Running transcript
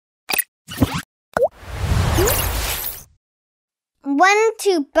One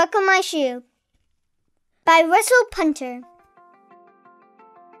to Buckle My Shoe by Russell Punter.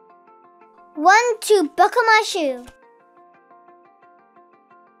 One to buckle my shoe.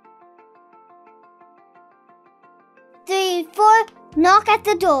 Three, four, knock at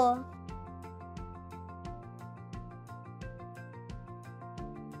the door.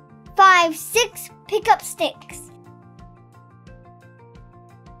 Five, six, pick up sticks.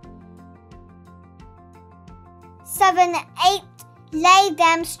 Seven, eight, lay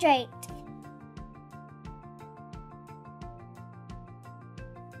them straight.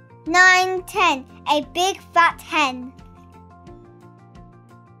 9, 10, a big fat hen.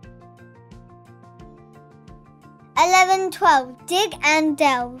 11, 12, dig and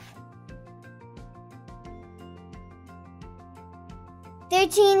delve.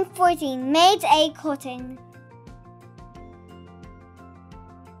 13, 14, made a cotton.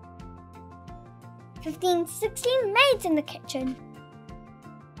 15, 16, maids in the kitchen.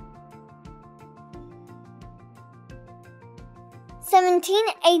 17,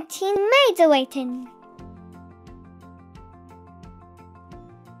 18, maids awaiting.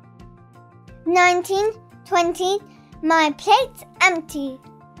 19, 20, my plate's empty.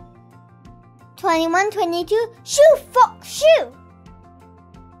 21, 22, shoo, fox, shoo.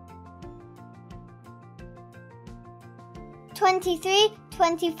 23,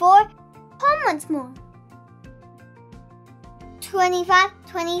 24, home once more. 25,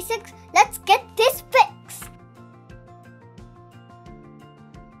 26, let's get this fixed.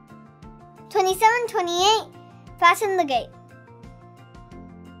 27, 28, fasten the gate.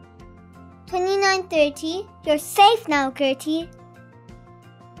 29, 30, you're safe now, Gertie.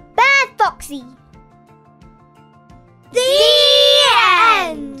 Bad Foxy. The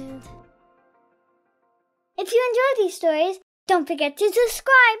end. If you enjoy these stories, don't forget to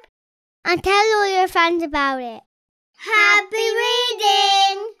subscribe and tell all your friends about it. Happy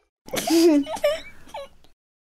reading!